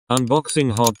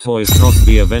Unboxing Hot Toys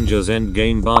Cosbi Avengers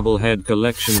Endgame Bobble-head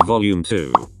Collection Volume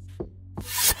 2.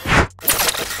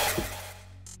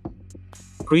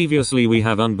 Previously we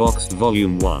have unboxed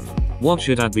Volume 1. Watch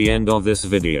it at the end of this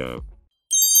video.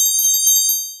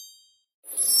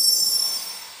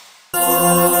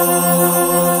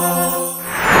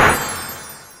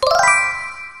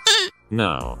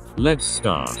 Now, let's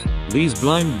start. These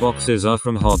blind boxes are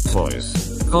from Hot Toys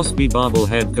Cosbi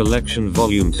Bobble-head Collection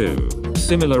Volume 2.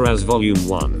 Similar as Volume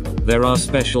 1, there are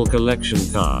special collection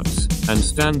cards, and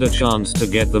stand a chance to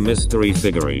get the mystery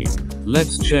figurine.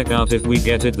 Let's check out if we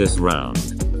get it this round.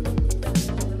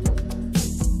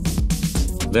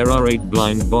 There are 8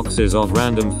 blind boxes of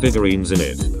random figurines in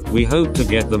it. We hope to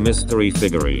get the mystery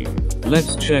figurine.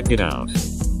 Let's check it out.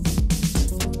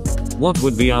 What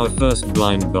would be our first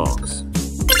blind box?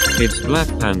 It's Black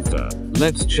Panther.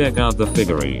 Let's check out the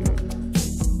figurine.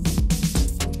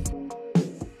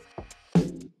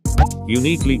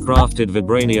 Uniquely crafted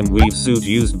vibranium weave suit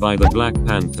used by the Black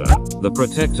Panther, the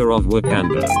protector of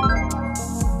Wakanda.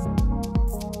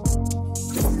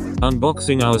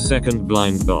 Unboxing our second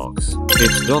blind box.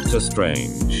 It's Doctor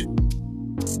Strange.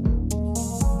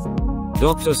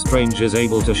 Doctor Strange is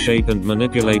able to shape and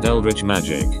manipulate eldritch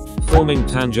magic, forming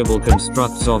tangible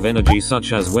constructs of energy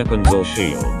such as weapons or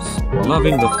shields.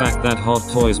 Loving the fact that Hot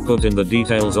Toys put in the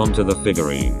details onto the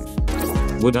figurine.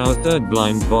 Would our third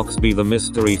blind box be the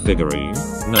mystery figurine?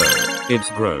 No,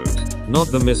 it's Groot, not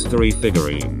the mystery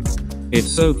figurine.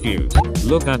 It's so cute.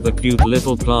 Look at the cute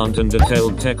little plant and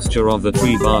detailed texture of the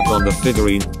tree bark on the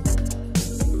figurine.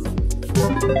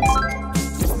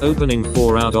 Opening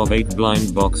 4 out of 8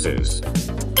 blind boxes.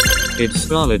 It's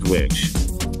Scarlet Witch.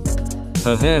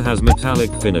 Her hair has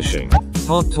metallic finishing.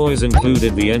 Hot Toys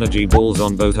included the energy balls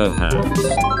on both her hands.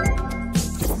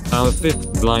 Our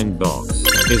 5th blind box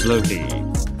is Loki.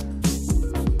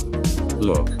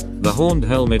 Look, the horned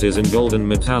helmet is in golden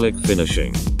metallic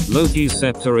finishing. Loki's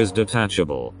scepter is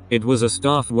detachable. It was a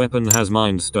staff weapon, has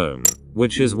Mind Stone,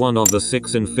 which is one of the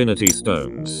 6 Infinity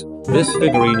Stones. This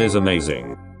figurine is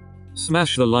amazing.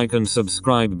 Smash the like and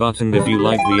subscribe button if you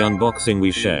like the unboxing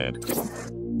we shared.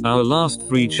 Our last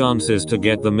 3 chances to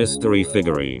get the mystery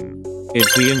figurine.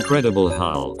 It's the Incredible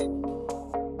Hulk.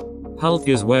 Hulk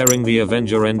is wearing the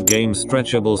Avengers Endgame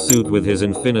stretchable suit with his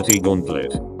Infinity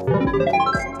Gauntlet.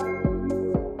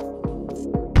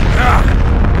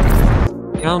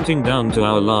 Counting down to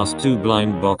our last 2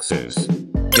 blind boxes.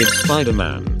 It's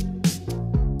Spiderman.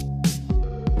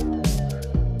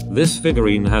 This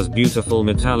figurine has beautiful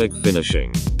metallic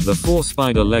finishing. The 4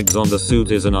 spider legs on the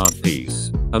suit is an art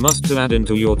piece. A must to add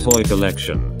into your toy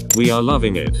collection. We are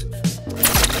loving it.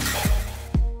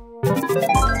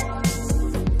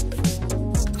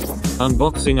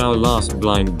 Unboxing our last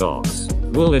blind box.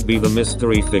 Will it be the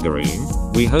mystery figurine?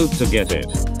 We hope to get it.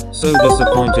 So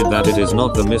disappointed that it is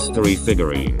not the mystery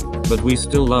figurine, but we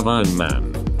still love Iron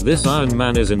Man. This Iron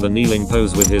Man is in the kneeling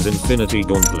pose with his Infinity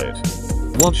Gauntlet.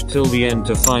 Watch till the end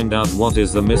to find out what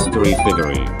is the mystery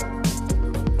figurine.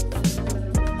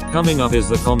 Coming up is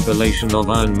the compilation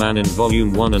of Iron Man in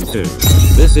Volume 1 and 2.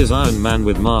 This is Iron Man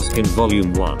with mask in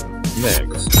Volume 1.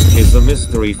 Next is the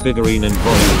mystery figurine in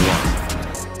Volume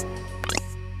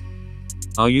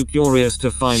 1. Are you curious to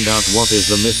find out what is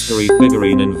the mystery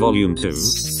figurine in Volume 2?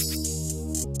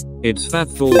 It's Fat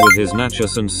Thor with his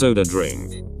nachos and soda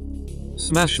drink.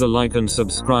 Smash the like and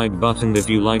subscribe button if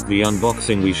you like the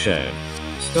unboxing we shared.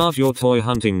 Start your toy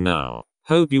hunting now.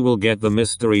 Hope you will get the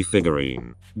mystery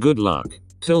figurine. Good luck.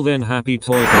 Till then, happy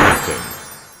toy collecting.